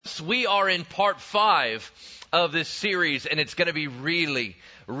Folks, we are in part 5 of this series, and it's going to be really,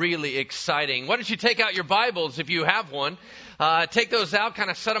 really exciting. Why don't you take out your Bibles if you have one? Take those out, kind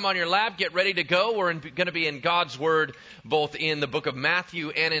of set them on your lap, get ready to go. We're going to be in God's Word, both in the book of Matthew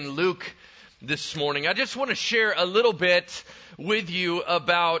and in Luke this morning. I just want to share a little bit with you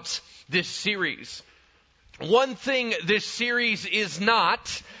about this series. One thing this series is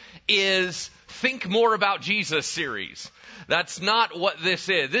not is Think More About Jesus series. That's not what this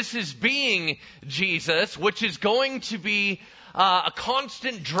is. This is Being Jesus, which is going to be a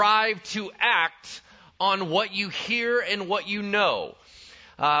constant drive to act on what you hear and what you know.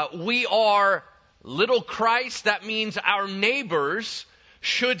 We are little Christ. That means our neighbors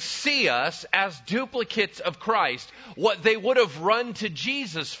should see us as duplicates of Christ. What they would have run to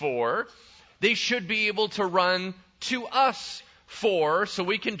Jesus for, they should be able to run to us for, so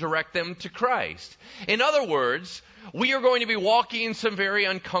we can direct them to Christ. In other words, we are going to be walking in some very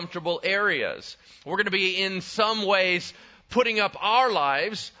uncomfortable areas. We're going to be in some ways putting up our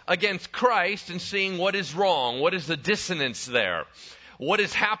lives against Christ and seeing what is wrong, what is the dissonance there, what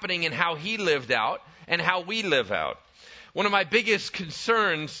is happening in how He lived out and how we live out. One of my biggest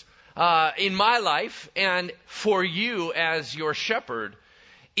concerns in my life and for you as your shepherd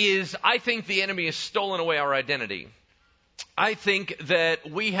is I think the enemy has stolen away our identity. I think that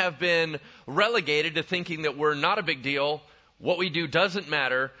we have been relegated to thinking that we're not a big deal, what we do doesn't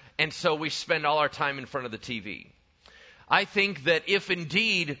matter, and so we spend all our time in front of the TV. I think that if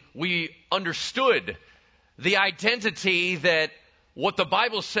indeed we understood the identity that what the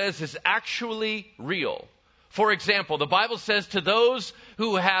Bible says is actually real. For example, the Bible says to those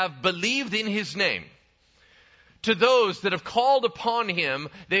who have believed in His name, to those that have called upon Him,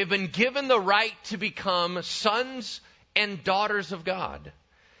 they have been given the right to become sons and daughters of God.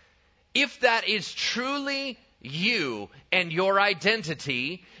 If that is truly you and your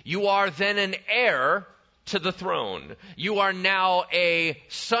identity, you are then an heir to the throne. You are now a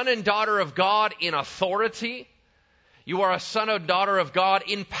son and daughter of God in authority. You are a son and daughter of God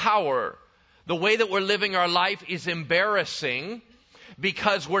in power. The way that we're living our life is embarrassing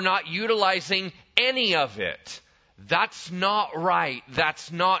because we're not utilizing any of it. That's not right.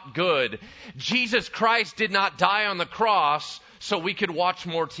 That's not good. Jesus Christ did not die on the cross so we could watch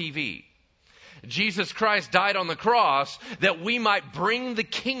more TV. Jesus Christ died on the cross that we might bring the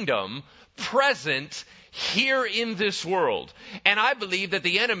kingdom present here in this world. And I believe that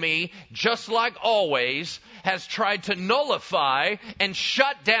the enemy, just like always, has tried to nullify and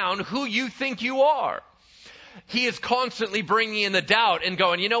shut down who you think you are. He is constantly bringing in the doubt and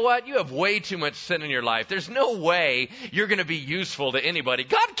going, you know what? You have way too much sin in your life. There's no way you're going to be useful to anybody.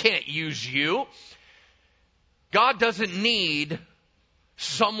 God can't use you. God doesn't need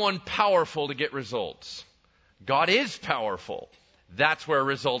someone powerful to get results. God is powerful. That's where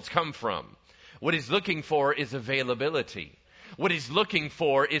results come from. What He's looking for is availability. What He's looking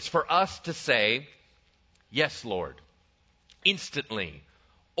for is for us to say, yes, Lord, instantly,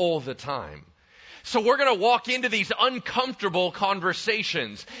 all the time. So we're going to walk into these uncomfortable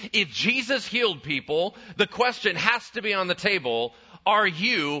conversations. If Jesus healed people, the question has to be on the table, are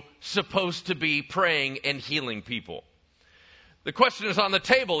you supposed to be praying and healing people? The question is on the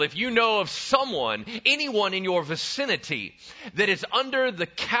table. If you know of someone, anyone in your vicinity that is under the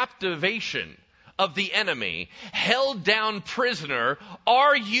captivation of the enemy, held down prisoner,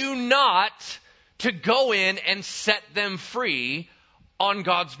 are you not to go in and set them free on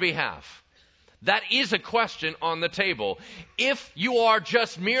God's behalf? That is a question on the table. If you are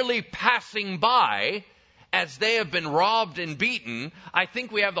just merely passing by as they have been robbed and beaten, I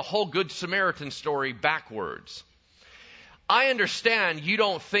think we have the whole Good Samaritan story backwards. I understand you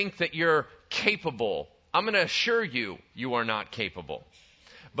don't think that you're capable. I'm going to assure you, you are not capable.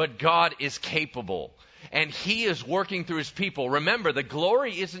 But God is capable. And He is working through His people. Remember, the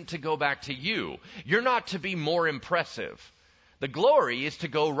glory isn't to go back to you. You're not to be more impressive. The glory is to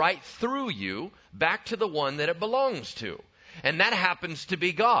go right through you back to the one that it belongs to. And that happens to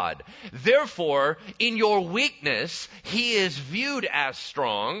be God. Therefore, in your weakness, He is viewed as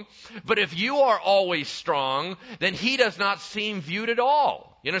strong. But if you are always strong, then He does not seem viewed at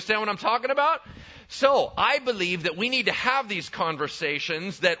all. You understand what I'm talking about? So, I believe that we need to have these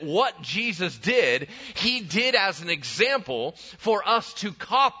conversations that what Jesus did, He did as an example for us to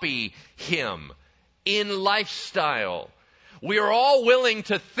copy Him in lifestyle. We are all willing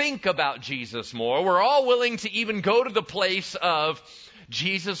to think about Jesus more. We're all willing to even go to the place of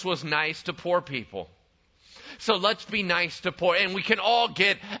Jesus was nice to poor people. So let's be nice to poor. And we can all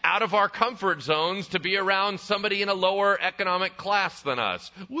get out of our comfort zones to be around somebody in a lower economic class than us.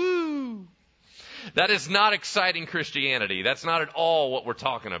 Woo! That is not exciting Christianity. That's not at all what we're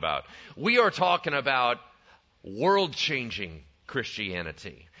talking about. We are talking about world-changing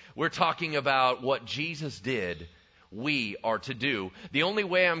Christianity. We're talking about what Jesus did, we are to do. The only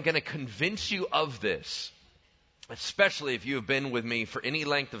way I'm going to convince you of this, especially if you have been with me for any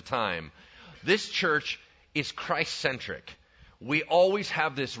length of time, this church is Christ-centric. We always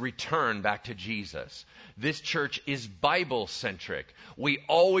have this return back to Jesus. This church is Bible-centric. We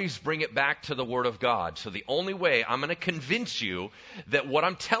always bring it back to the Word of God. So the only way I'm going to convince you that what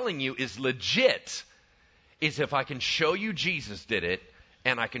I'm telling you is legit is if I can show you Jesus did it,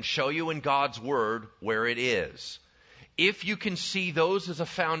 and I can show you in God's Word where it is. If you can see those as a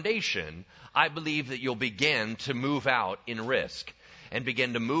foundation, I believe that you'll begin to move out in risk and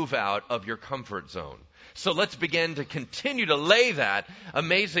begin to move out of your comfort zone. So let's begin to continue to lay that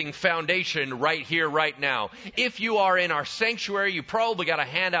amazing foundation right here, right now. If you are in our sanctuary, you probably got a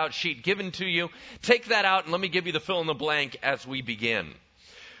handout sheet given to you. Take that out and let me give you the fill in the blank as we begin.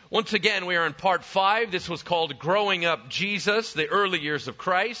 Once again, we are in part 5. This was called Growing Up Jesus, the Early Years of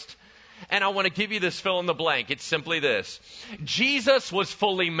Christ. And I want to give you this fill in the blank. It's simply this. Jesus was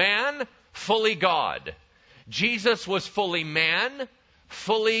fully man, fully God. Jesus was fully man,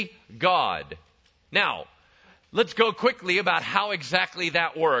 fully God. Now, let's go quickly about how exactly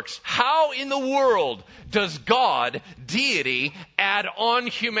that works. How in the world does God, deity, add on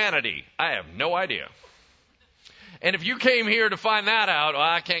humanity? I have no idea. And if you came here to find that out, well,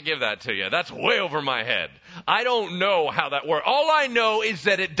 I can't give that to you. That's way over my head. I don't know how that works. All I know is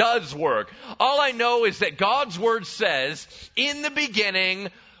that it does work. All I know is that God's Word says, in the beginning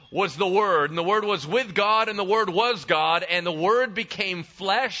was the Word, and the Word was with God, and the Word was God, and the Word became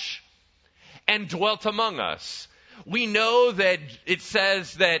flesh and dwelt among us. We know that it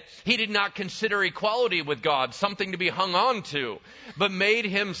says that He did not consider equality with God something to be hung on to, but made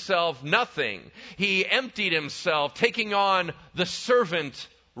Himself nothing. He emptied Himself, taking on the servant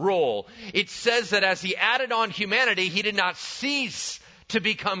role. It says that as He added on humanity, He did not cease to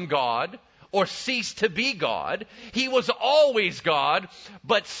become God or cease to be God. He was always God,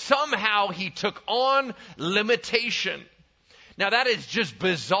 but somehow He took on limitation. Now that is just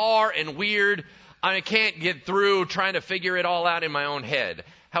bizarre and weird. I can't get through trying to figure it all out in my own head.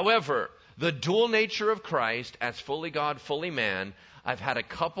 However, the dual nature of Christ as fully God, fully man, I've had a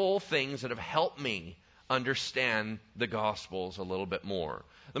couple things that have helped me understand the Gospels a little bit more.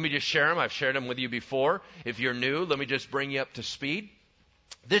 Let me just share them. I've shared them with you before. If you're new, let me just bring you up to speed.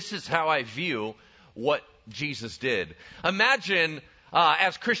 This is how I view what Jesus did. Imagine,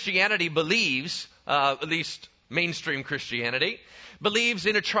 as Christianity believes, at least mainstream Christianity, believes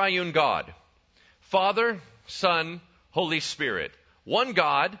in a triune God. Father, Son, Holy Spirit. One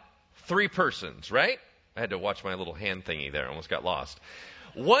God, three persons, right? I had to watch my little hand thingy there. I almost got lost.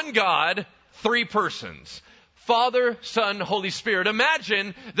 One God, three persons. Father, Son, Holy Spirit.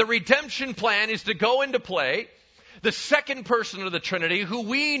 Imagine the redemption plan is to go into play. The second person of the Trinity, who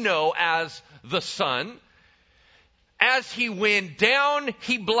we know as the Son, as He went down,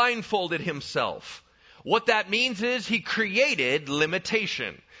 He blindfolded Himself. What that means is He created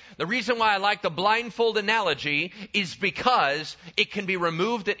limitation. The reason why I like the blindfold analogy is because it can be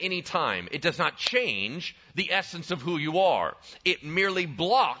removed at any time. It does not change the essence of who you are. It merely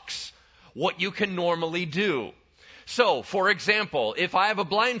blocks what you can normally do. So, for example, if I have a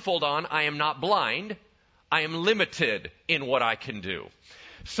blindfold on, I am not blind. I am limited in what I can do.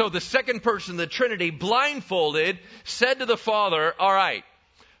 So the second person of the Trinity, blindfolded, said to the Father, all right,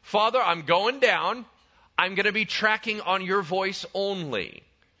 Father, I'm going down. I'm going to be tracking on your voice only.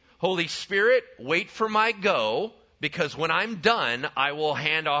 Holy Spirit, wait for my go, because when I'm done, I will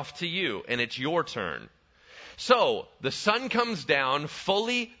hand off to you, and it's your turn. So, the Son comes down,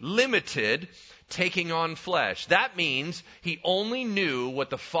 fully limited, taking on flesh. That means He only knew what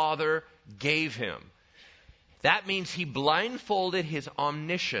the Father gave Him. That means He blindfolded His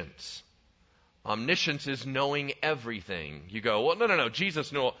omniscience. Omniscience is knowing everything. You go, well, no.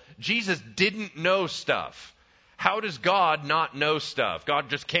 Jesus didn't know stuff. How does God not know stuff? God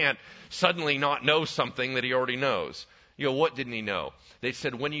just can't suddenly not know something that He already knows. You go, what didn't He know? They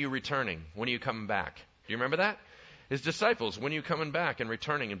said, when are you returning? When are you coming back? Do you remember that? His disciples, when are you coming back and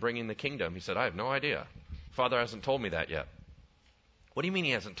returning and bringing the kingdom? He said, I have no idea. Father hasn't told me that yet. What do you mean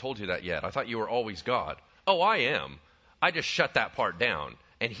He hasn't told you that yet? I thought you were always God. Oh, I am. I just shut that part down,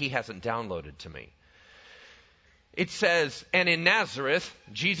 and He hasn't downloaded to me. It says, and in Nazareth,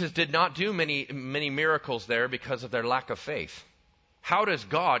 Jesus did not do many miracles there because of their lack of faith. How does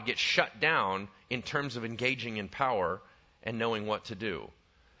God get shut down in terms of engaging in power and knowing what to do?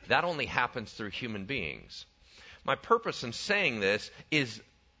 That only happens through human beings. My purpose in saying this is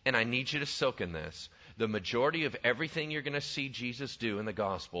and I need you to soak in this, the majority of everything you're going to see Jesus do in the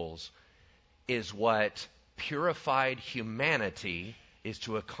Gospels is what purified humanity is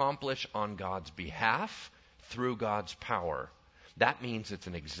to accomplish on God's behalf through God's power. That means it's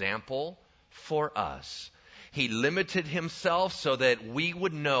an example for us. He limited himself so that we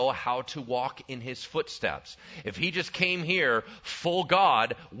would know how to walk in his footsteps. If he just came here full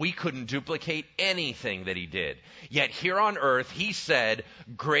God, we couldn't duplicate anything that he did. Yet here on earth, he said,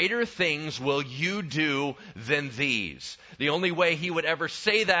 greater things will you do than these. The only way he would ever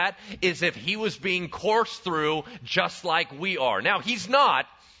say that is if he was being coursed through just like we are. Now, he's not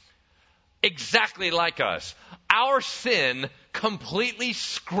exactly like us. Our sin completely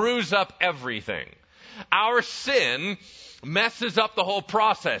screws up everything. Our sin messes up the whole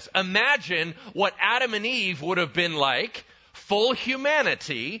process. Imagine what Adam and Eve would have been like, full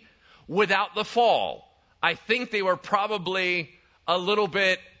humanity, without the fall. I think they were probably a little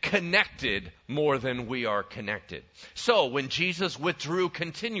bit connected more than we are connected. So when Jesus withdrew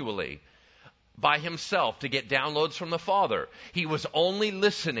continually by himself to get downloads from the Father, he was only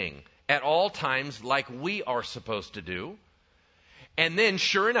listening at all times like we are supposed to do. And then,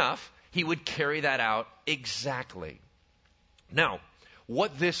 sure enough, he would carry that out exactly. Now,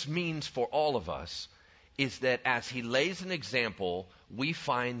 what this means for all of us is that as he lays an example, we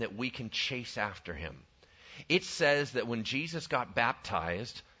find that we can chase after him. It says that when Jesus got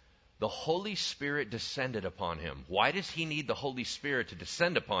baptized, the Holy Spirit descended upon him. Why does he need the Holy Spirit to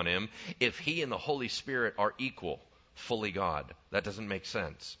descend upon him if he and the Holy Spirit are equal, fully God? That doesn't make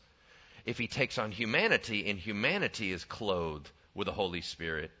sense. If he takes on humanity and humanity is clothed with the Holy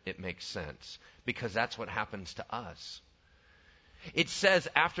Spirit, it makes sense, because that's what happens to us. It says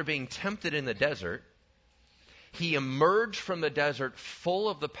after being tempted in the desert, he emerged from the desert full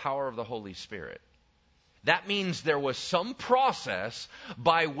of the power of the Holy Spirit. That means there was some process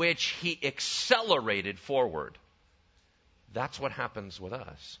by which he accelerated forward. That's what happens with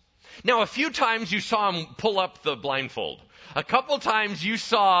us. Now, a few times you saw him pull up the blindfold. A couple times you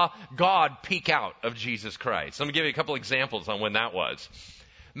saw God peek out of Jesus Christ. Let me give you a couple examples on when that was.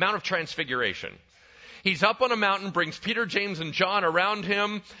 Mount of Transfiguration. He's up on a mountain, brings Peter, James, and John around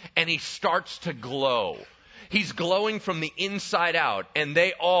him, and he starts to glow. He's glowing from the inside out, and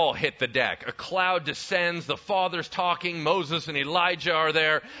they all hit the deck. A cloud descends, the Father's talking, Moses and Elijah are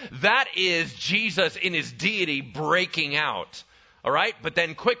there. That is Jesus in his deity breaking out. All right? But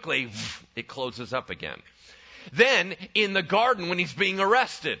then quickly, it closes up again. Then, in the garden when he's being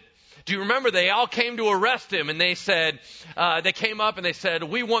arrested, do you remember they all came to arrest him and they said, they came up and they said,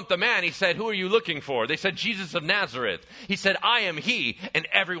 we want the man. He said, who are you looking for? They said, Jesus of Nazareth. He said, I am he. And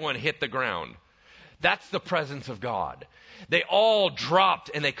everyone hit the ground. That's the presence of God. They all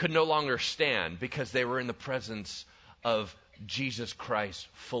dropped and they could no longer stand because they were in the presence of Jesus Christ,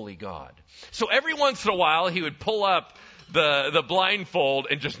 fully God. So every once in a while he would pull up the blindfold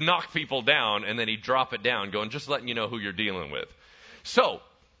and just knock people down, and then he'd drop it down, going, just letting you know who you're dealing with. So,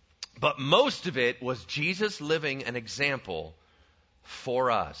 but most of it was Jesus living an example for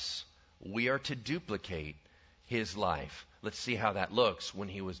us. We are to duplicate his life. Let's see how that looks when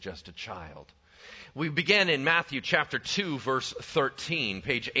he was just a child. We begin in Matthew chapter 2, verse 13,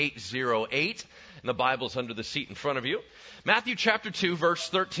 page 808, and the Bible's under the seat in front of you. Matthew chapter 2, verse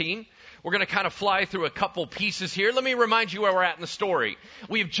 13. We're going to kind of fly through a couple pieces here. Let me remind you where we're at in the story.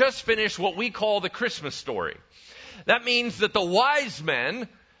 We've just finished what we call the Christmas story. That means that the wise men,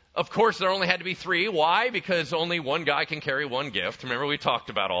 of course, there only had to be 3. Why? Because only one guy can carry one gift. Remember, we talked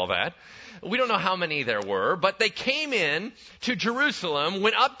about all that. We don't know how many there were, but they came in to Jerusalem,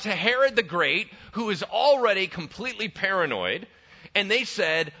 went up to Herod the Great, who is already completely paranoid, and they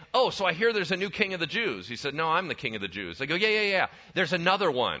said, oh, so I hear there's a new king of the Jews. He said, no, I'm the king of the Jews. They go, yeah. There's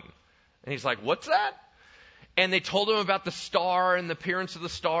another one. And he's like, what's that? And they told him about the star and the appearance of the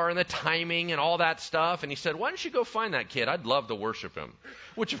star and the timing and all that stuff. And he said, why don't you go find that kid? I'd love to worship him.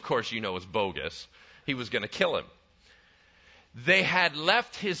 Which, of course, you know is bogus. He was going to kill him. They had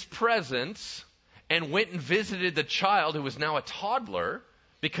left his presence and went and visited the child who was now a toddler,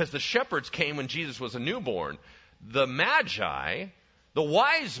 because the shepherds came when Jesus was a newborn. The Magi, the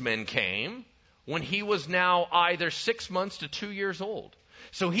wise men, came when he was now either 6 months to 2 years old.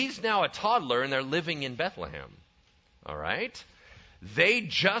 So he's now a toddler, and they're living in Bethlehem. All right? They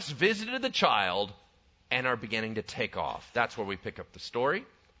just visited the child and are beginning to take off. That's where we pick up the story.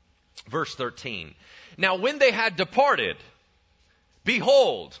 Verse 13. Now, when they had departed,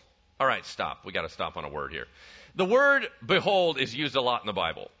 behold. All right, stop. We got to stop on a word here. The word behold is used a lot in the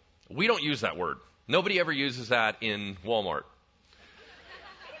Bible. We don't use that word. Nobody ever uses that in Walmart.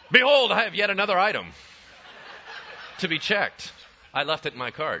 Behold, I have yet another item to be checked. I left it in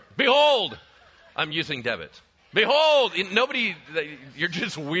my cart. Behold, I'm using debit. Behold, nobody, you're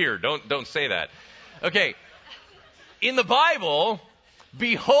just weird. Don't say that. Okay. In the Bible,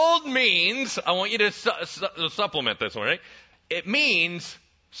 behold means, I want you to supplement this one, right? It means,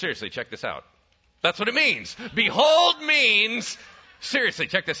 seriously, check this out. That's what it means. Behold means, seriously,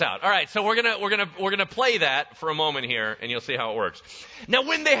 check this out. All right, so we're gonna play that for a moment here, and you'll see how it works. Now,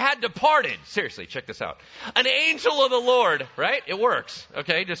 when they had departed, seriously, check this out. An angel of the Lord, right? It works.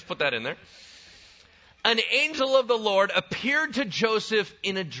 Okay, just put that in there. An angel of the Lord appeared to Joseph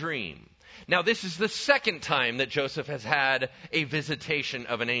in a dream. Now, this is the second time that Joseph has had a visitation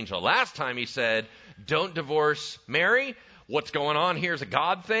of an angel. Last time he said, don't divorce Mary. What's going on here is a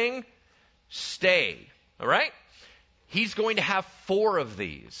God thing. Stay. All right? He's going to have 4 of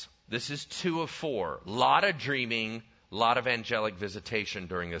these. This is 2 of 4. A lot of dreaming, a lot of angelic visitation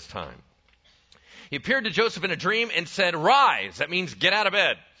during this time. He appeared to Joseph in a dream and said, rise. That means get out of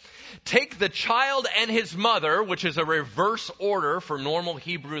bed. Take the child and his mother, which is a reverse order for normal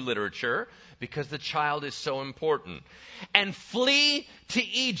Hebrew literature, because the child is so important, and flee to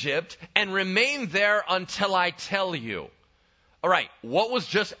Egypt and remain there until I tell you. All right, what was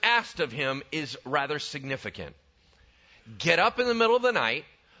just asked of him is rather significant. Get up in the middle of the night,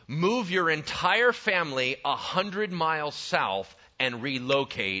 move your entire family 100 miles south, and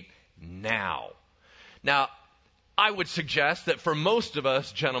relocate now. Now, I would suggest that for most of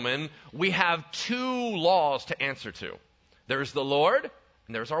us, gentlemen, we have 2 laws to answer to. There's the Lord,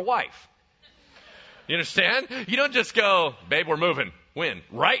 and there's our wife. You understand? You don't just go, babe, we're moving. When?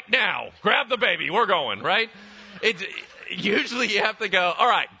 Right now. Grab the baby. We're going, right? Usually you have to go, all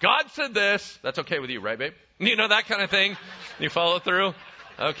right, God said this. That's okay with you, right, babe? You know, that kind of thing. You follow through?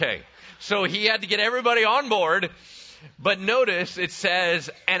 Okay. So he had to get everybody on board. But notice it says,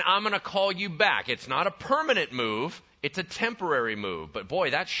 and I'm going to call you back. It's not a permanent move. It's a temporary move. But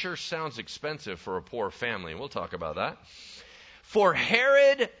boy, that sure sounds expensive for a poor family. We'll talk about that. For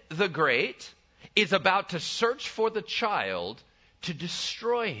Herod the Great is about to search for the child to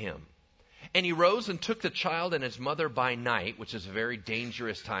destroy him. And he rose and took the child and his mother by night, which is a very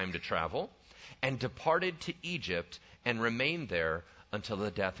dangerous time to travel, and departed to Egypt and remained there until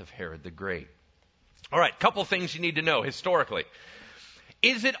the death of Herod the Great. All right, couple things you need to know historically.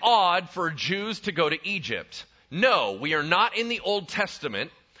 Is it odd for Jews to go to Egypt? No, we are not in the Old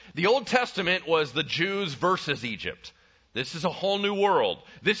Testament. The Old Testament was the Jews versus Egypt. This is a whole new world.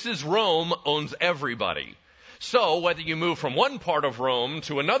 This is Rome owns everybody. So whether you move from one part of Rome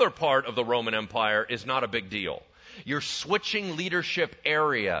to another part of the Roman Empire is not a big deal. You're switching leadership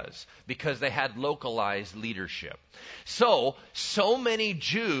areas because they had localized leadership. So many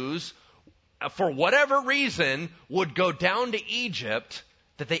Jews, for whatever reason, would go down to Egypt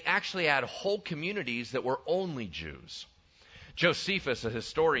that they actually had whole communities that were only Jews. Josephus, a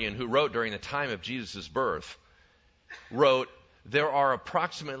historian who wrote during the time of Jesus' birth, wrote, there are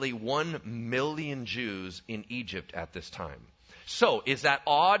approximately 1 million Jews in Egypt at this time. So, is that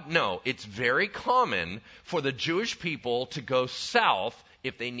odd? No, it's very common for the Jewish people to go south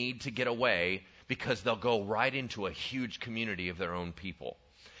if they need to get away because they'll go right into a huge community of their own people.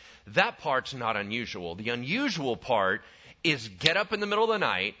 That part's not unusual. The unusual part is get up in the middle of the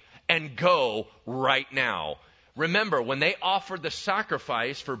night and go right now. Remember, when they offered the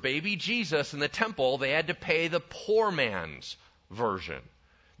sacrifice for baby Jesus in the temple, they had to pay the poor man's version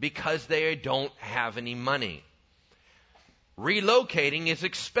because they don't have any money. Relocating is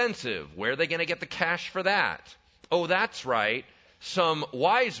expensive. Where are they going to get the cash for that? Oh, that's right. Some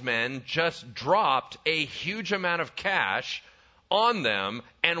wise men just dropped a huge amount of cash on them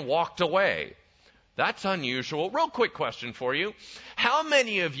and walked away. That's unusual. Real quick question for you. How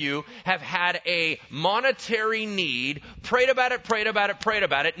many of you have had a monetary need, prayed about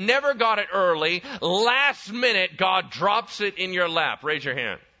it, never got it early, last minute God drops it in your lap? Raise your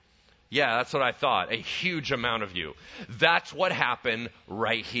hand. Yeah, that's what I thought. A huge amount of you. That's what happened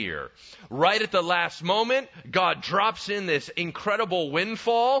right here. Right at the last moment, God drops in this incredible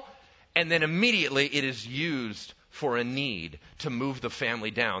windfall, and then immediately it is used for a need to move the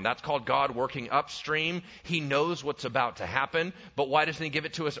family down. That's called God working upstream. He knows what's about to happen, but why doesn't He give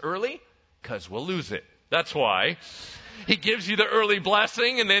it to us early? Because we'll lose it. That's why. He gives you the early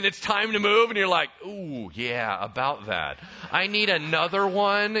blessing, and then it's time to move, and you're like, ooh, yeah, about that. I need another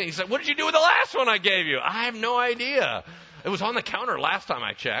one. He said, what did you do with the last one I gave you? I have no idea. It was on the counter last time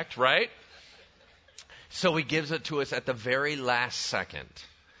I checked, right? So He gives it to us at the very last second.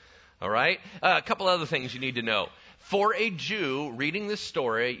 All right? A couple other things you need to know. For a Jew reading this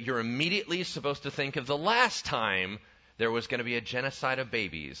story, you're immediately supposed to think of the last time there was going to be a genocide of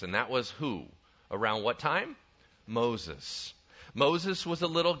babies. And that was who? Around what time? Moses. Moses was a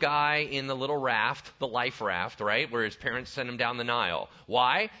little guy in the little raft, the life raft, right, where his parents sent him down the Nile.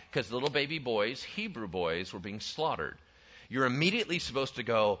 Why? Because little baby boys, Hebrew boys, were being slaughtered. You're immediately supposed to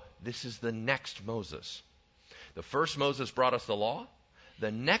go, this is the next Moses. The first Moses brought us the law.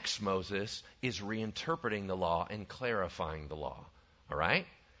 The next Moses is reinterpreting the law and clarifying the law. All right?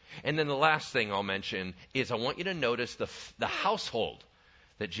 And then the last thing I'll mention is I want you to notice the household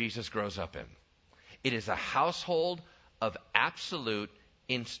that Jesus grows up in. It is a household of absolute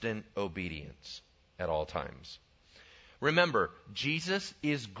instant obedience at all times. Remember, Jesus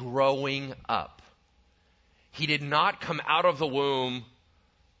is growing up. He did not come out of the womb,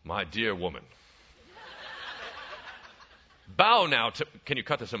 my dear woman. Bow now to, can you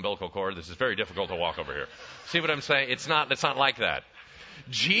cut this umbilical cord? This is very difficult to walk over here. See what I'm saying? It's not like that.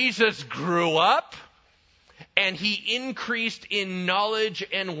 Jesus grew up and he increased in knowledge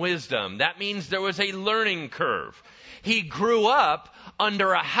and wisdom. That means there was a learning curve. He grew up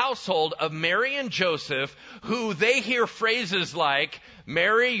under a household of Mary and Joseph, who they hear phrases like,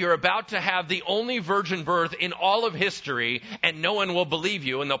 Mary, you're about to have the only virgin birth in all of history, and no one will believe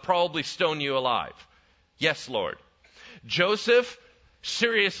you, and they'll probably stone you alive. Yes, Lord. Joseph,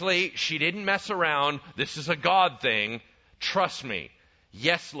 seriously, she didn't mess around. This is a God thing. Trust me.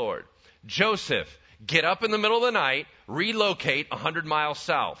 Yes, Lord. Joseph, get up in the middle of the night, relocate 100 miles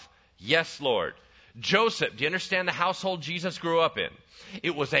south. Yes, Lord. Joseph, do you understand the household Jesus grew up in?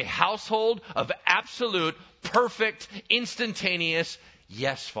 It was a household of absolute, perfect, instantaneous,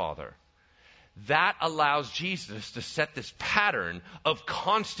 yes, Father. That allows Jesus to set this pattern of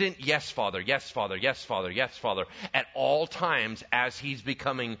constant yes, Father, yes, Father, yes, Father, yes, Father, at all times as he's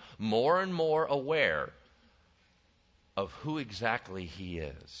becoming more and more aware of who exactly he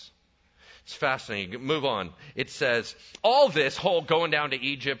is. It's fascinating. Move on. It says, all this whole going down to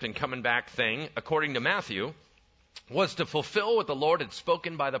Egypt and coming back thing, according to Matthew, was to fulfill what the Lord had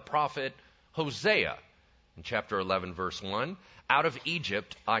spoken by the prophet Hosea. In chapter 11, verse 1, out of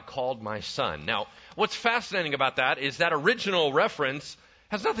Egypt I called my son. Now, what's fascinating about that is that original reference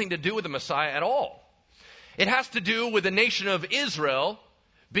has nothing to do with the Messiah at all. It has to do with the nation of Israel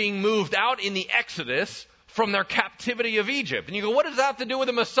being moved out in the Exodus from their captivity of Egypt. And you go, what does that have to do with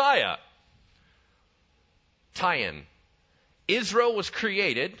the Messiah? Tie-in. Israel was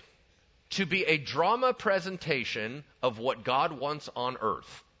created to be a drama presentation of what God wants on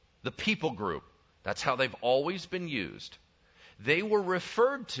earth. The people group. That's how they've always been used. They were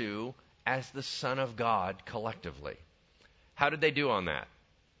referred to as the Son of God collectively. How did they do on that?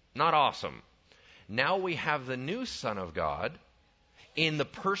 Not awesome. Now we have the new Son of God in the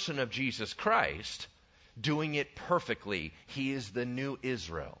person of Jesus Christ doing it perfectly. He is the new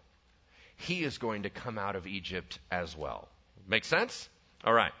Israel. He is going to come out of Egypt as well. Make sense?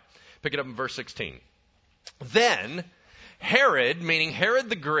 All right. Pick it up in verse 16. Then Herod, meaning Herod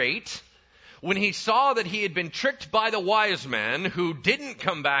the Great, when he saw that he had been tricked by the wise men who didn't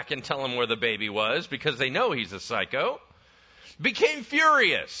come back and tell him where the baby was because they know he's a psycho, became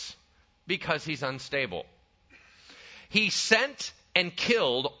furious because he's unstable. He sent and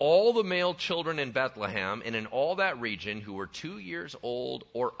killed all the male children in Bethlehem and in all that region who were 2 years old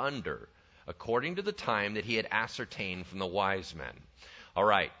or under, according to the time that he had ascertained from the wise men. All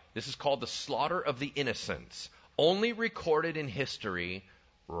right, this is called the slaughter of the innocents, only recorded in history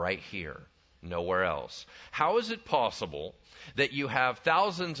right here, nowhere else. How is it possible that you have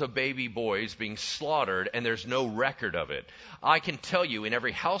thousands of baby boys being slaughtered and there's no record of it? I can tell you, in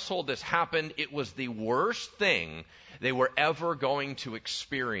every household this happened, it was the worst thing they were ever going to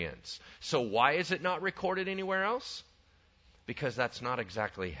experience. So why is it not recorded anywhere else? Because that's not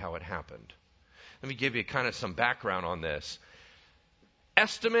exactly how it happened. Let me give you kind of some background on this.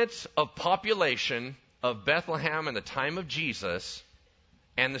 Estimates of population of Bethlehem in the time of Jesus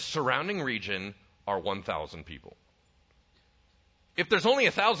and the surrounding region are 1,000 people. If there's only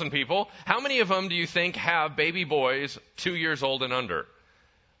 1,000 people, how many of them do you think have baby boys 2 years old and under?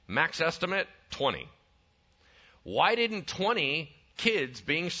 Max estimate, 20. Why didn't 20 kids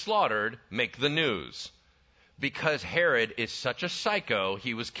being slaughtered make the news? Because Herod is such a psycho,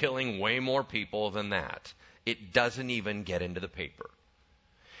 he was killing way more people than that. It doesn't even get into the paper.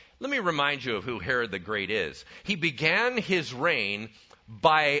 Let me remind you of who Herod the Great is. He began his reign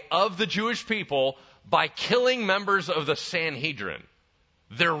of the Jewish people by killing members of the Sanhedrin,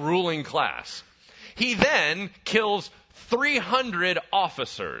 their ruling class. He then kills 300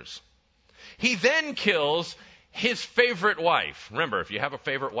 officers. He then kills his favorite wife. Remember, if you have a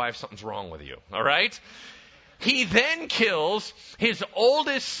favorite wife, something's wrong with you, all right? He then kills his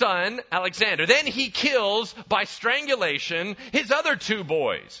oldest son, Alexander. Then he kills, by strangulation, his other two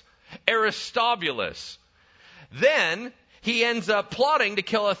boys, Aristobulus. Then he ends up plotting to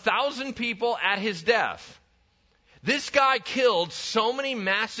kill 1,000 people at his death. This guy killed so many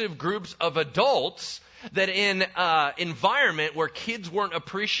massive groups of adults that in an environment where kids weren't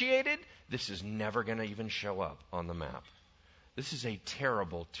appreciated, this is never going to even show up on the map. This is a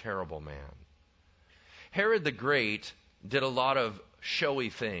terrible, terrible man. Herod the Great did a lot of showy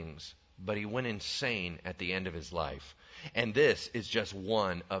things, but he went insane at the end of his life. And this is just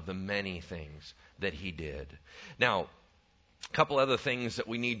one of the many things that he did. Now, a couple other things that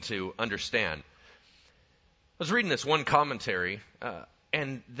we need to understand. I was reading this one commentary,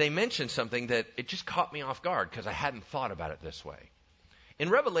 and they mentioned something that it just caught me off guard because I hadn't thought about it this way. In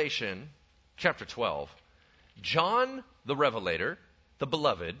Revelation chapter 12, John the Revelator, the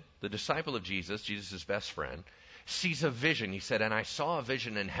beloved, the disciple of Jesus, Jesus' best friend, sees a vision. He said, and I saw a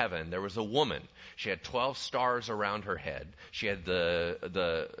vision in heaven. There was a woman. She had 12 stars around her head. She had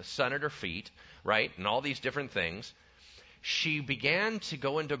the sun at her feet, right? And all these different things. She began to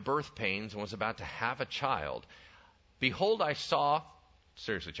go into birth pains and was about to have a child. Behold, I saw,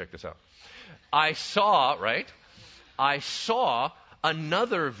 seriously, check this out. I saw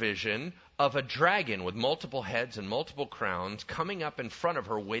another vision of a dragon with multiple heads and multiple crowns coming up in front of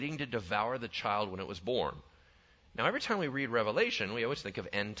her, waiting to devour the child when it was born. Now, every time we read Revelation, we always think of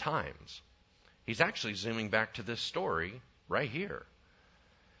end times. He's actually zooming back to this story right here.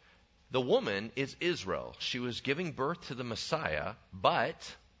 The woman is Israel. She was giving birth to the Messiah,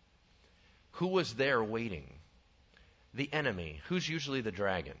 but who was there waiting? The enemy. Who's usually the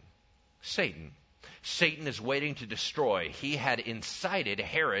dragon? Satan. Satan is waiting to destroy. He had incited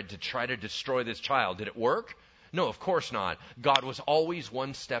Herod to try to destroy this child. Did it work? No, of course not. God was always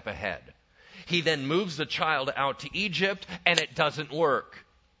one step ahead. He then moves the child out to Egypt, and it doesn't work.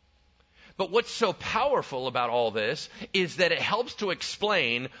 But what's so powerful about all this is that it helps to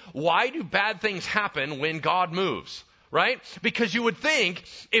explain why do bad things happen when God moves, right? Because you would think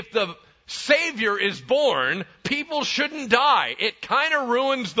if the Savior is born, people shouldn't die. It kind of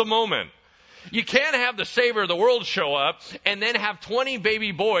ruins the moment. You can't have the Savior of the world show up and then have 20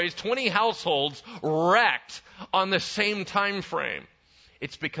 baby boys, 20 households wrecked on the same time frame.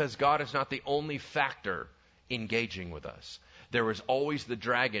 It's because God is not the only factor engaging with us. There is always the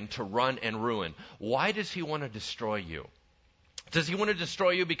dragon to run and ruin. Why does he want to destroy you? Does he want to destroy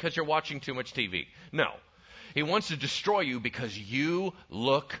you because you're watching too much TV? No. He wants to destroy you because you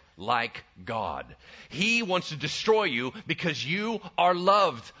look like God. He wants to destroy you because you are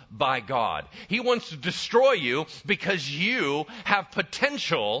loved by God. He wants to destroy you because you have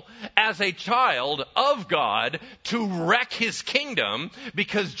potential as a child of God to wreck his kingdom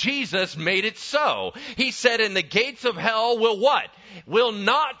because Jesus made it so. He said, and the gates of hell will what? Will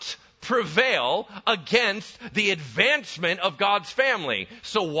not prevail against the advancement of God's family.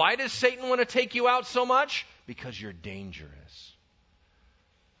 So why does Satan want to take you out so much? Because you're dangerous.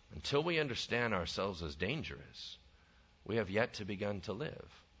 Until we understand ourselves as dangerous, we have yet to begin to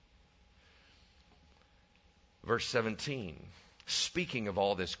live. Verse 17, speaking of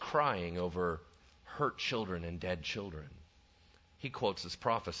all this crying over hurt children and dead children, he quotes this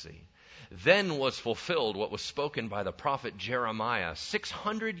prophecy. Then was fulfilled what was spoken by the prophet Jeremiah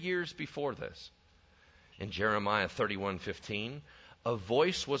 600 years before this. In Jeremiah 31:15, a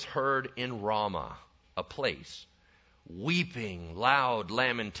voice was heard in Ramah, a place, weeping, loud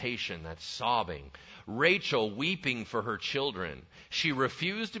lamentation, that's sobbing. Rachel weeping for her children. She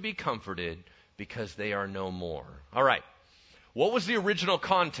refused to be comforted because they are no more. All right. What was the original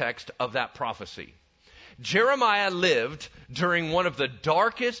context of that prophecy? Jeremiah lived during one of the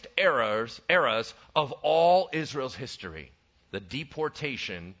darkest eras of all Israel's history, the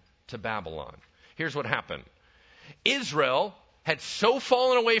deportation to Babylon. Here's what happened. Israel had so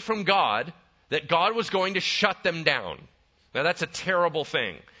fallen away from God that God was going to shut them down. Now that's a terrible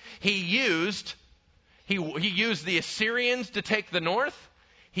thing. He used the Assyrians to take the north.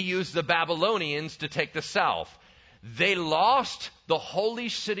 He used the Babylonians to take the south. They lost the holy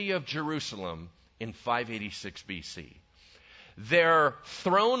city of Jerusalem in 586 BC. Their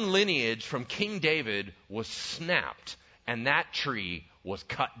throne lineage from King David was snapped, and that tree was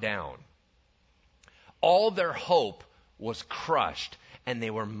cut down. All their hope was crushed, and they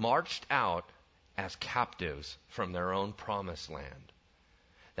were marched out as captives from their own promised land.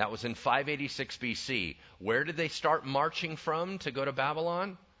 That was in 586 BC. Where did they start marching from to go to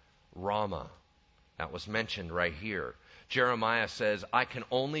Babylon? Ramah. That was mentioned right here. Jeremiah says, I can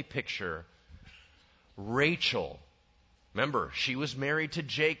only picture Rachel. Remember, she was married to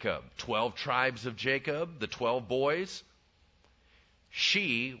Jacob, 12 tribes of Jacob, the 12 boys.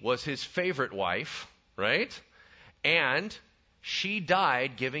 She was his favorite wife, right? And she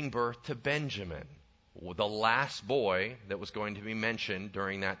died giving birth to Benjamin. the last boy that was going to be mentioned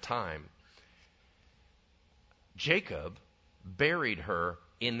during that time. Jacob buried her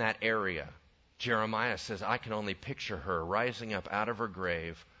in that area. Jeremiah says, I can only picture her rising up out of her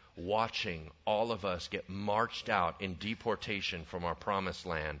grave, watching all of us get marched out in deportation from our promised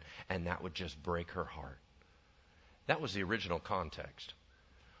land, and that would just break her heart. That was the original context.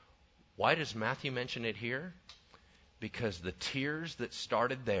 Why does Matthew mention it here? Because the tears that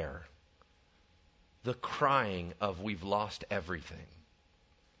started there, the crying of we've lost everything,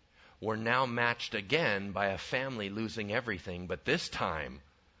 were now matched again by a family losing everything, but this time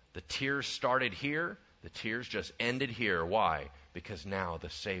the tears started here, the tears just ended here. Why? Because now the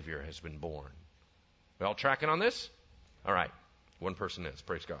Savior has been born. We all tracking on this? All right. One person is.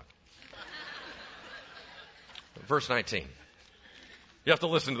 Praise God. Verse 19. You have to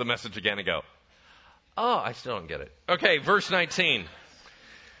listen to the message again and go, oh, I still don't get it. Okay, verse 19.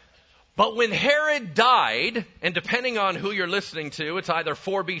 But when Herod died, and depending on who you're listening to, it's either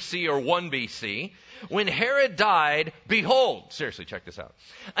 4 BC or 1 BC. When Herod died, behold, seriously, check this out.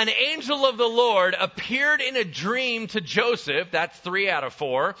 An angel of the Lord appeared in a dream to Joseph, that's 3 out of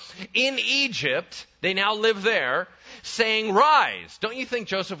 4, in Egypt, they now live there, saying, rise. Don't you think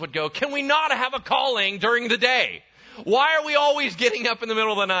Joseph would go, can we not have a calling during the day? Why are we always getting up in the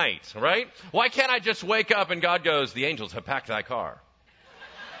middle of the night, right? Why can't I just wake up and God goes, the angels have packed thy car.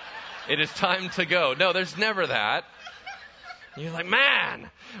 It is time to go. No, there's never that. You're like, man,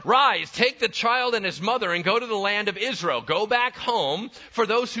 rise, take the child and his mother and go to the land of Israel. Go back home, for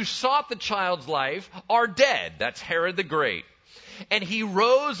those who sought the child's life are dead. That's Herod the Great. And he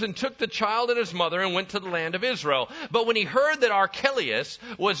rose and took the child and his mother and went to the land of Israel. But when he heard that Archelaus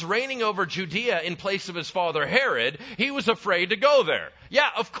was reigning over Judea in place of his father Herod, he was afraid to go there. Yeah,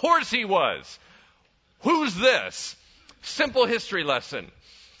 of course he was. Who's this? Simple history lesson.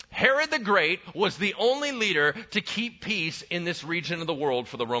 Herod the Great was the only leader to keep peace in this region of the world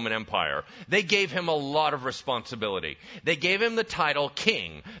for the Roman Empire. They gave him a lot of responsibility. They gave him the title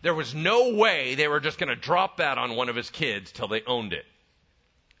king. There was no way they were just going to drop that on one of his kids till they owned it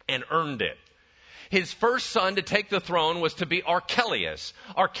and earned it. His first son to take the throne was to be Archelaus.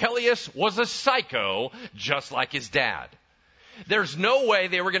 Archelaus was a psycho, just like his dad. There's no way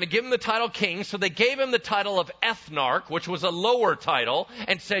they were going to give him the title king, so they gave him the title of ethnarch, which was a lower title,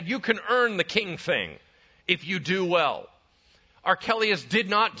 and said, you can earn the king thing if you do well. Archelaus did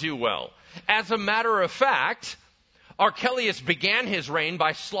not do well. As a matter of fact, Archelaus began his reign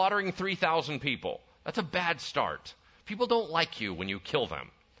by slaughtering 3,000 people. That's a bad start. People don't like you when you kill them,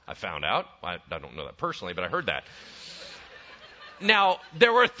 I found out. I don't know that personally, but I heard that. Now,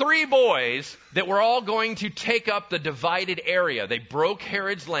 there were 3 boys that were all going to take up the divided area. They broke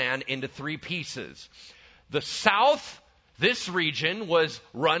Herod's land into 3 pieces. The south, this region, was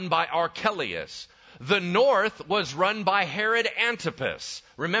run by Archelaus. The north was run by Herod Antipas.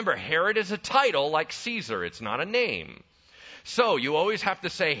 Remember, Herod is a title like Caesar. It's not a name. So you always have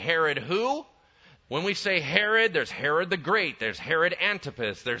to say Herod who? When we say Herod, there's Herod the Great, there's Herod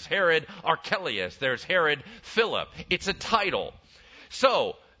Antipas, there's Herod Archelaus, there's Herod Philip. It's a title.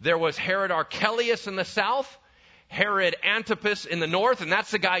 So, there was Herod Archelaus in the south, Herod Antipas in the north, and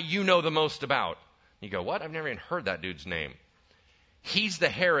that's the guy you know the most about. You go, what? I've never even heard that dude's name. He's the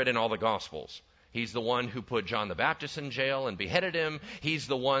Herod in all the Gospels. He's the one who put John the Baptist in jail and beheaded him. He's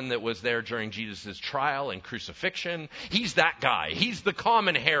the one that was there during Jesus' trial and crucifixion. He's that guy. He's the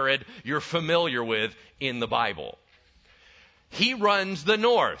common Herod you're familiar with in the Bible. He runs the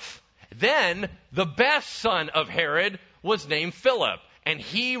north. Then, the best son of Herod was named Philip, and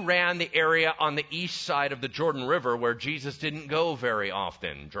he ran the area on the east side of the Jordan River where Jesus didn't go very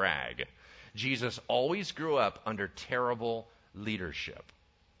often, drag. Jesus always grew up under terrible leadership.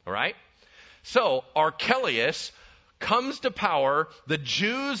 All right? So, Archelaus comes to power. The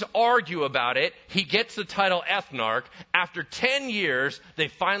Jews argue about it. He gets the title ethnarch. After 10 years, they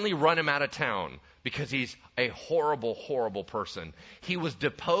finally run him out of town because he's a horrible, horrible person. He was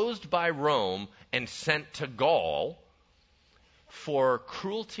deposed by Rome and sent to Gaul for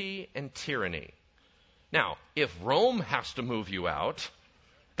cruelty and tyranny. Now, if Rome has to move you out,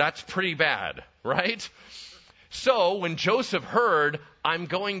 that's pretty bad, right? So when Joseph heard, I'm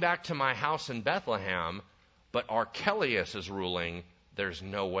going back to my house in Bethlehem, but Archelaus is ruling, there's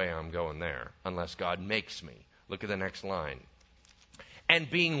no way I'm going there unless God makes me. Look at the next line. And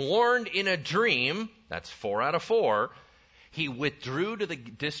being warned in a dream, that's 4 out of 4, he withdrew to the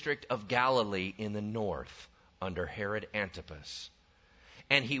district of Galilee in the north under Herod Antipas.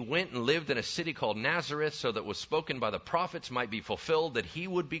 And he went and lived in a city called Nazareth, so that was spoken by the prophets might be fulfilled, that he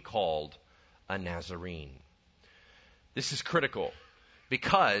would be called a Nazarene. This is critical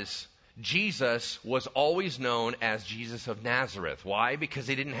because Jesus was always known as Jesus of Nazareth. Why? Because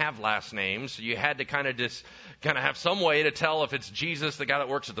he didn't have last names. So you had to kind of have some way to tell if it's Jesus, the guy that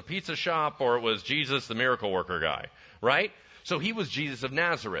works at the pizza shop, or it was Jesus, the miracle worker guy, right? So he was Jesus of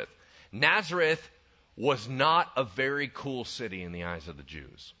Nazareth. Nazareth was not a very cool city in the eyes of the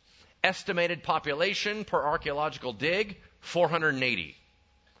Jews. Estimated population per archaeological dig, 480.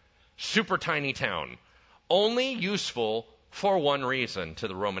 Super tiny town. Only useful for one reason to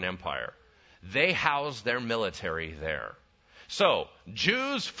the Roman Empire. They housed their military there. So,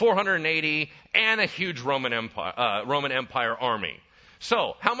 Jews, 480, and a huge Roman Empire army.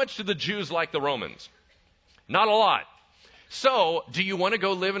 So, how much do the Jews like the Romans? Not a lot. So, do you want to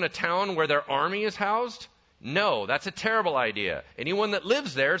go live in a town where their army is housed? No, that's a terrible idea. Anyone that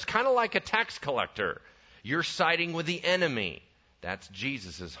lives there is kind of like a tax collector. You're siding with the enemy. That's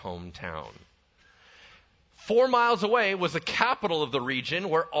Jesus' hometown. 4 miles away was the capital of the region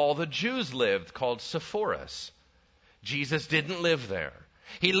where all the Jews lived, called Sepphoris. Jesus didn't live there.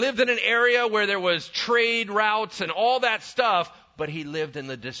 He lived in an area where there was trade routes and all that stuff, but he lived in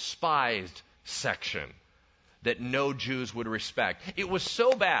the despised section that no Jews would respect. It was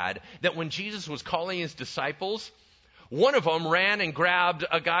so bad that when Jesus was calling his disciples, one of them ran and grabbed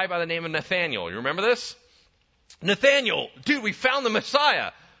a guy by the name of Nathanael. You remember this? Nathanael, dude, we found the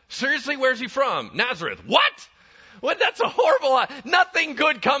Messiah. Seriously, where's he from? Nazareth. What? What? That's a horrible... Nothing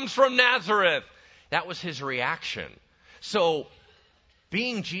good comes from Nazareth. That was his reaction. So,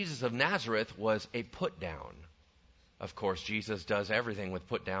 being Jesus of Nazareth was a put down. Of course, Jesus does everything with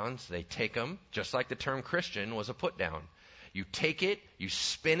put downs. They take them, just like the term Christian was a put down. You take it, you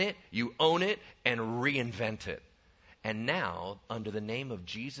spin it, you own it, and reinvent it. And now, under the name of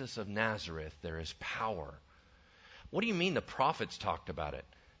Jesus of Nazareth, there is power. What do you mean the prophets talked about it?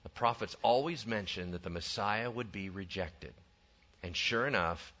 The prophets always mentioned that the Messiah would be rejected. And sure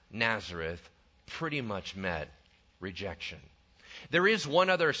enough, Nazareth pretty much met rejection. There is one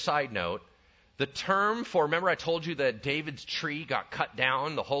other side note. The term for, remember I told you that David's tree got cut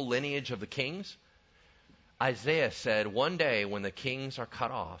down, the whole lineage of the kings? Isaiah said one day when the kings are cut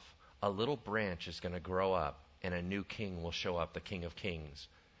off, a little branch is going to grow up and a new king will show up, the King of Kings.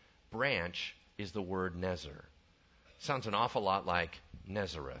 Branch is the word Nezer. Sounds an awful lot like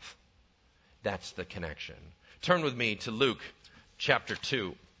Nazareth. That's the connection. Turn with me to Luke chapter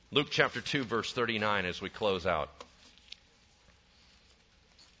 2. Luke chapter 2, verse 39 as we close out.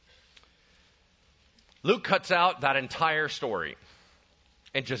 Luke cuts out that entire story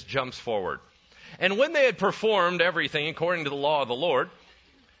and just jumps forward. And when they had performed everything according to the law of the Lord,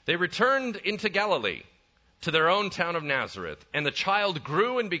 they returned into Galilee, to their own town of Nazareth. And the child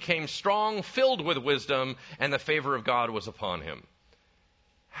grew and became strong, filled with wisdom, and the favor of God was upon him.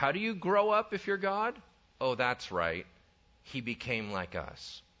 How do you grow up if you're God? Oh, that's right. He became like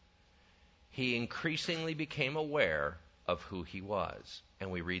us. He increasingly became aware of who he was.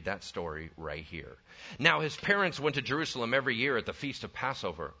 And we read that story right here. Now his parents went to Jerusalem every year at the feast of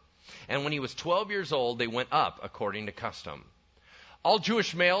Passover. And when he was 12 years old, they went up according to custom. All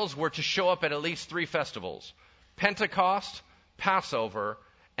Jewish males were to show up at least 3 festivals: Pentecost, Passover,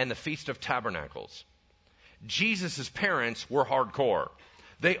 and the Feast of Tabernacles. Jesus' parents were hardcore.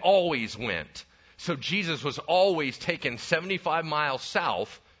 They always went. So Jesus was always taken 75 miles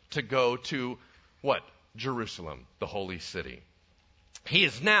south to go to, what? Jerusalem, the holy city. He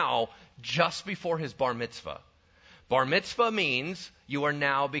is now just before his bar mitzvah. Bar mitzvah means you are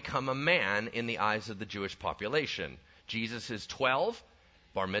now become a man in the eyes of the Jewish population. Jesus is 12,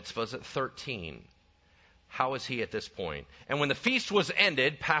 bar mitzvah's at 13. How is he at this point? And when the feast was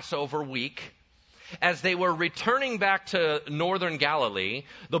ended, Passover week, as they were returning back to northern Galilee,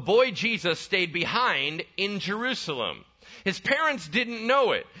 the boy Jesus stayed behind in Jerusalem. His parents didn't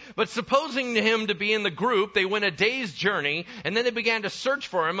know it, but supposing him to be in the group, they went a day's journey, and then they began to search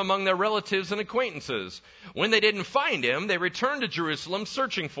for him among their relatives and acquaintances. When they didn't find him, they returned to Jerusalem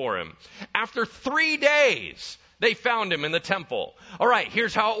searching for him. After 3 days, they found him in the temple. All right,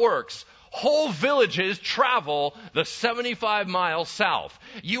 here's how it works. Whole villages travel the 75 miles south.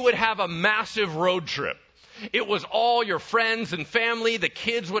 You would have a massive road trip. It was all your friends and family. The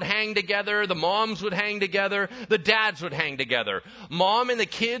kids would hang together. The moms would hang together. The dads would hang together. Mom and the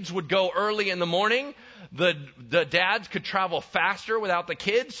kids would go early in the morning. The dads could travel faster without the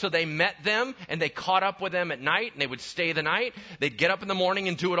kids, so they met them and they caught up with them at night, and they would stay the night. They'd get up in the morning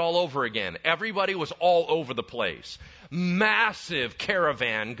and do it all over again. Everybody was all over the place. Massive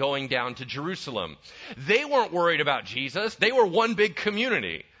caravan going down to Jerusalem. They weren't worried about Jesus. They were one big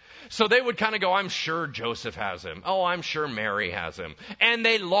community. So they would kind of go, I'm sure Joseph has him. Oh, I'm sure Mary has him. And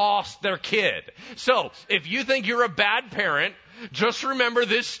they lost their kid. So if you think you're a bad parent, just remember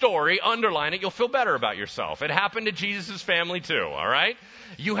this story, underline it, you'll feel better about yourself. It happened to Jesus' family too, all right?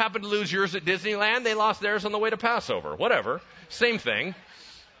 You happen to lose yours at Disneyland, they lost theirs on the way to Passover. Whatever. Same thing.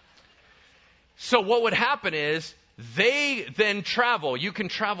 So what would happen is they then travel. You can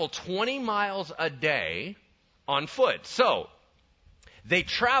travel 20 miles a day on foot. So they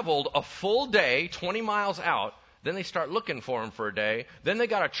traveled a full day, 20 miles out. Then they start looking for him for a day. Then they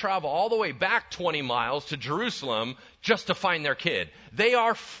got to travel all the way back 20 miles to Jerusalem just to find their kid. They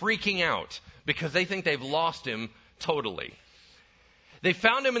are freaking out because they think they've lost him totally. They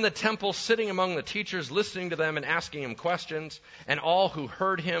found him in the temple, sitting among the teachers, listening to them and asking him questions. And all who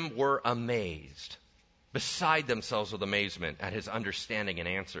heard him were amazed, beside themselves with amazement at his understanding and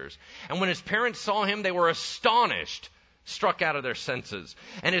answers. And when his parents saw him, they were astonished, struck out of their senses.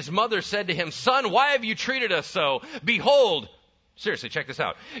 And his mother said to him, Son, why have you treated us so? Behold, seriously, check this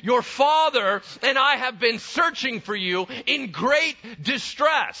out. Your father and I have been searching for you in great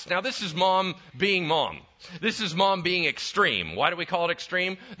distress. Now, this is mom being mom. This is mom being extreme. Why do we call it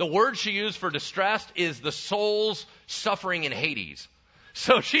extreme? The word she used for distressed is the soul's suffering in Hades.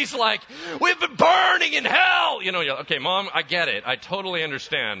 So she's like, we've been burning in hell. You know, okay, Mom, I get it. I totally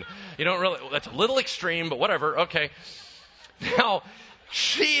understand. You don't really, that's a little extreme, but whatever. Okay. Now,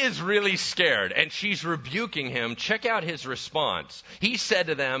 she is really scared, and she's rebuking him. Check out his response. He said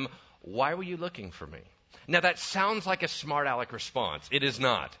to them, why were you looking for me? Now, that sounds like a smart aleck response. It is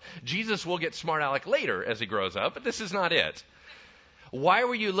not. Jesus will get smart aleck later as he grows up, but this is not it. Why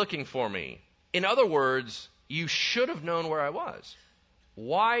were you looking for me? In other words, you should have known where I was.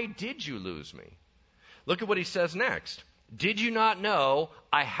 Why did you lose me? Look at what he says next. Did you not know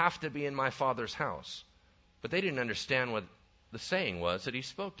I have to be in my Father's house? But they didn't understand what the saying was that he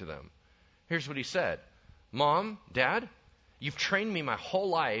spoke to them. Here's what he said. Mom, Dad, you've trained me my whole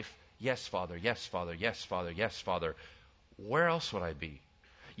life. Yes, Father, yes, Father, yes, Father, yes, Father. Where else would I be?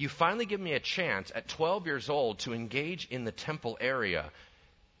 You finally give me a chance at 12 years old to engage in the temple area.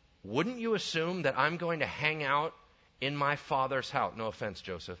 Wouldn't you assume that I'm going to hang out in my Father's house? No offense,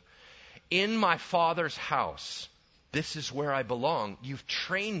 Joseph. In my Father's house. This is where I belong. You've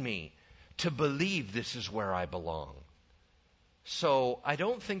trained me to believe this is where I belong. So I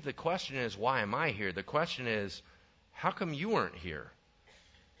don't think the question is, why am I here? The question is, how come you weren't here?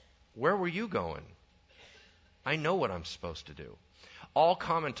 Where were you going? I know what I'm supposed to do. All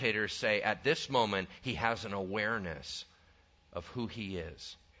commentators say at this moment he has an awareness of who he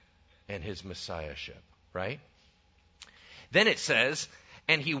is and his messiahship, right? Then it says,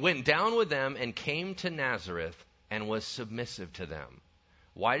 and he went down with them and came to Nazareth and was submissive to them.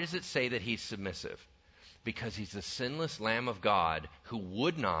 Why does it say that he's submissive? Because he's the sinless Lamb of God who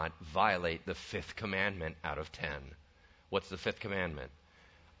would not violate the 5th commandment out of 10. What's the 5th commandment?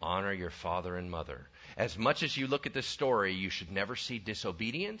 Honor your father and mother. As much as you look at this story, you should never see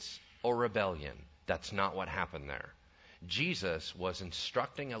disobedience or rebellion. That's not what happened there. Jesus was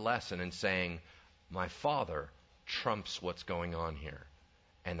instructing a lesson and saying, my Father trumps what's going on here.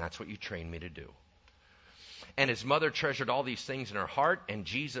 And that's what you trained me to do. And his mother treasured all these things in her heart, and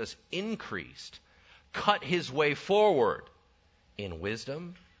Jesus increased, cut his way forward in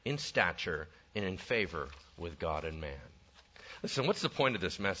wisdom, in stature, and in favor with God and man. Listen, what's the point of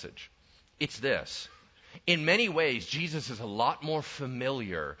this message? It's this. In many ways, Jesus is a lot more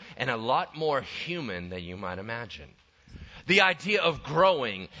familiar and a lot more human than you might imagine. The idea of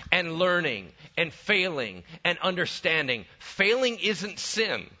growing and learning and failing and understanding. Failing isn't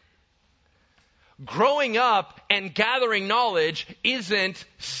sin. Growing up and gathering knowledge isn't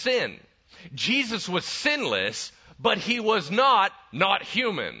sin. Jesus was sinless, but he was not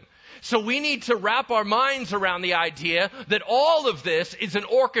human. So we need to wrap our minds around the idea that all of this is an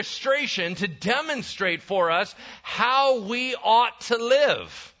orchestration to demonstrate for us how we ought to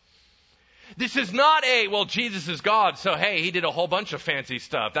live. This is not well, Jesus is God, so hey, he did a whole bunch of fancy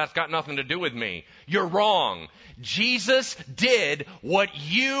stuff. That's got nothing to do with me. You're wrong. Jesus did what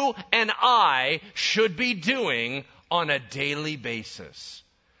you and I should be doing on a daily basis.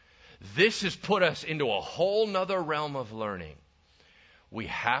 This has put us into a whole nother realm of learning. We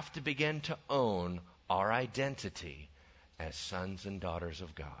have to begin to own our identity as sons and daughters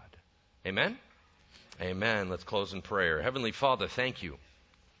of God. Amen? Amen. Let's close in prayer. Heavenly Father, thank you.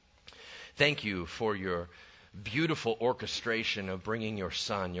 Thank you for your beautiful orchestration of bringing your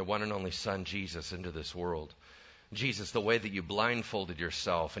Son, your one and only Son, Jesus, into this world. Jesus, the way that you blindfolded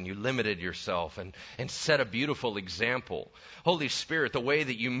yourself and you limited yourself and set a beautiful example. Holy Spirit, the way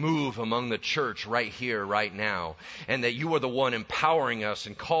that you move among the church right here, right now, and that you are the one empowering us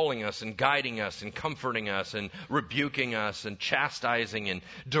and calling us and guiding us and comforting us and rebuking us and chastising and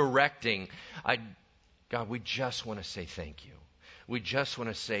directing. God, we just want to say thank you. We just want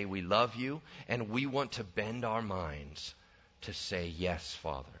to say we love you, and we want to bend our minds to say, yes,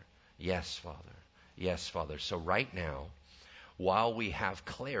 Father. Yes, Father. Yes, Father. So right now, while we have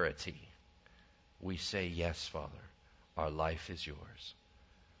clarity, we say, yes, Father. Our life is yours.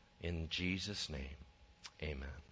 In Jesus' name, amen.